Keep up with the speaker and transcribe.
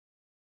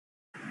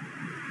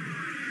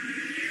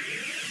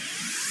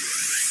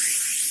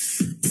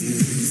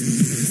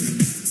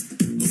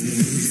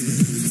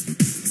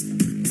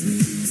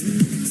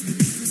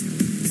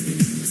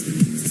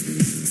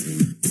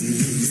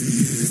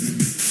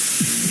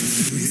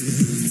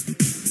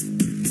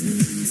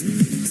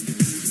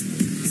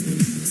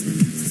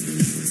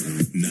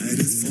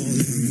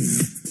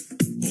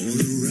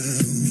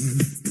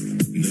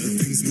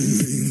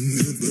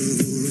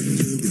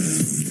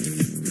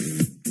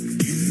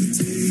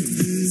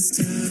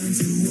time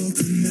to walk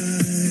the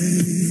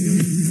night.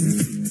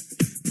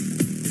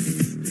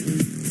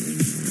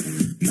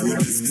 No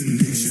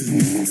destination,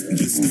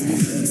 just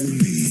around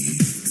me.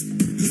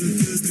 The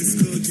thirst is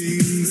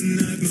scorching, the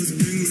night must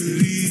bring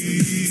relief.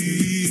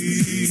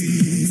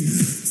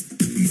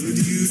 But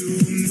you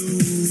don't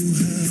know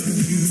how,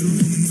 you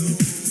don't know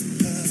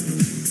how.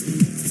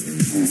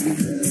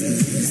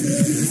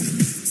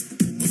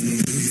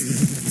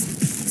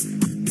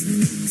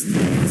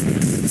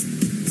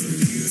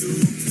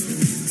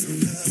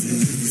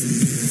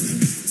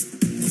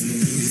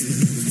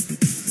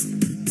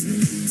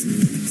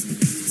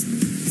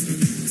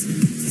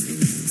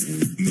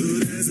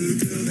 But as a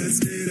girl that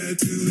stayed out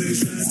too late,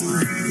 tried to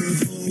run her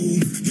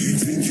home, you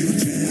take your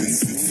chance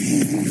to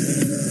feel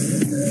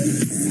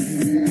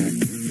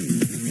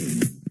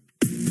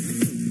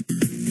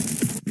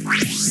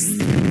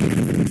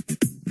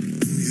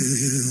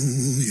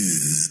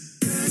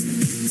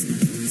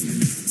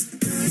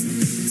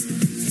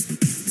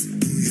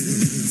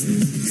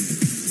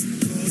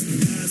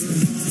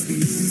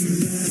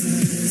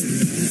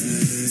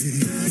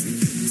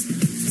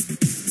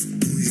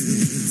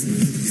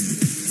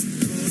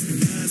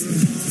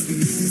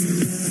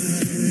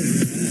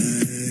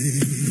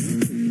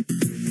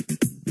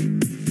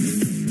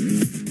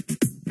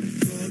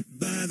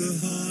by the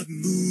hot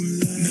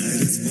moonlight.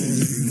 Night is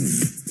falling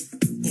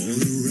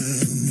all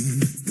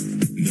around.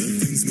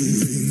 Nothing's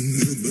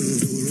moving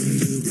above or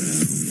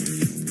underground.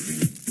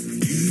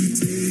 You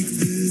take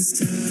this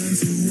time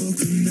to walk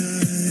the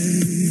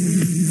night.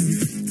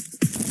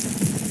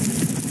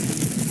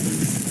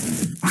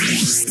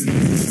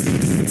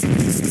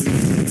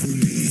 For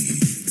me,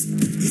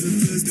 the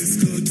thirst is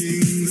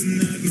scorching, the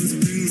night must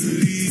bring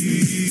relief.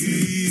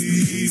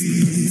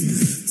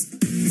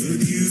 But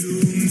you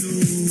don't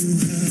know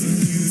how,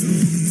 you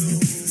don't know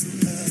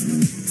how.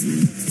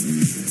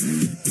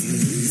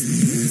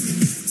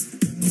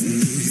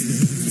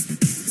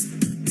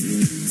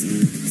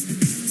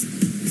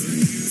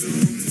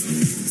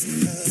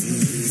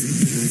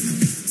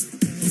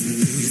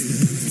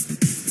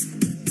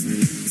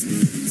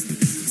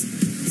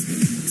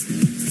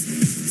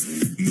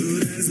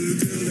 But as a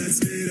girl that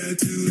stayed out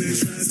too late,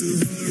 tries to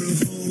hurry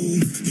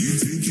home, you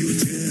take your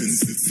chance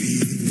to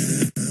feel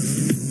now.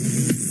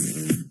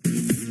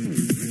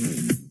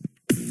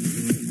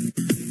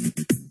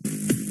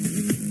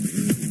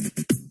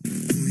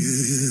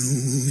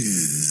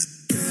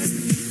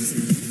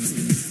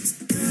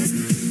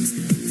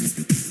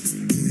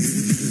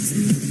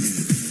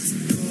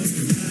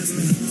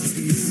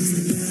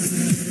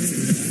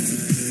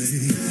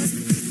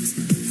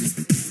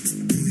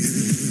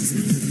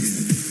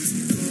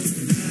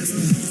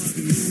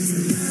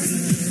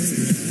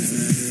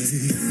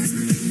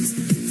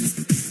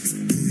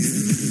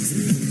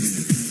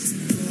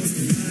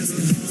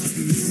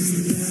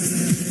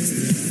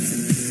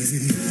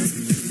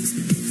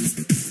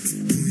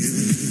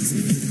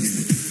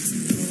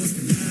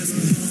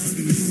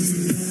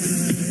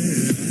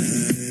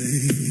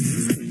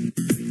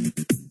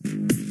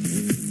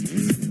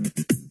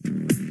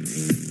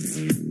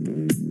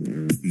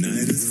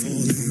 Night is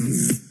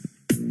falling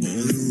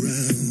all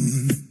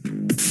around.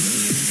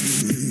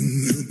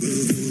 Nothing's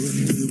above or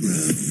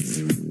underground.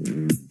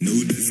 No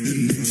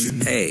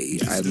destination. Hey,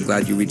 I'm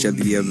glad you reached the end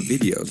of the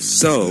video.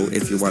 So,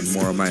 if you want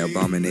more of my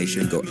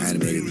abomination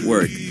Goanimated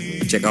work,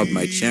 check out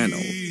my channel.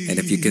 And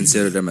if you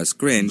consider them as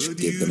cringe,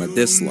 give them a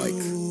dislike.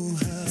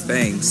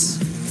 Thanks.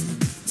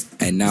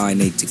 And now I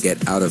need to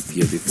get out of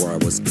here before I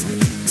was